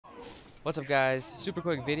What's up, guys? Super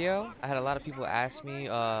quick video. I had a lot of people ask me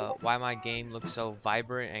why my game looks so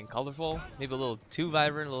vibrant and colorful. Maybe a little too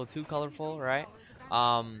vibrant, a little too colorful, right?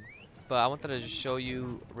 Um, but I wanted to just show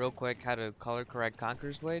you real quick how to color correct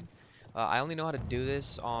Conqueror's Blade. I only know how to do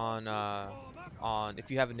this on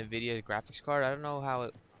if you have a NVIDIA graphics card. I don't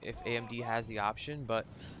know if AMD has the option, but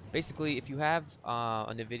basically if you have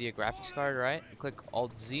a NVIDIA graphics card, right? You click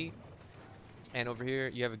Alt Z, and over here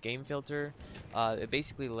you have a game filter. It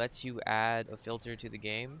basically lets you add a filter to the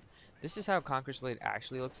game. This is how Conqueror's Blade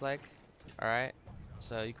actually looks like. Alright,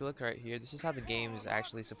 so you can look right here. This is how the game is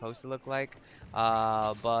actually supposed to look like,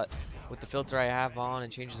 but with the filter I have on,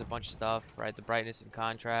 it changes a bunch of stuff, right? The brightness and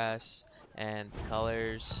contrast and the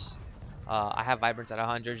colors. I have vibrance at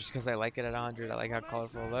 100 just because I like it at 100. I like how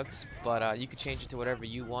colorful it looks, but you could change it to whatever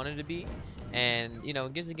you want it to be, and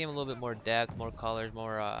it gives the game a little bit more depth, more colors,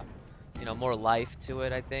 more more life to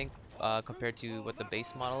it, I think, compared to what the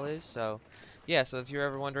base model is. So yeah, so if you're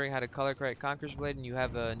ever wondering how to color correct Conqueror's Blade and you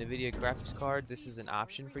have a NVIDIA graphics card, this is an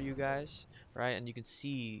option for you guys, right? And you can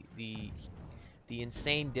see the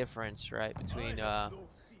insane difference, right, between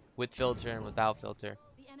with filter and without filter.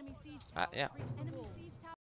 Yeah.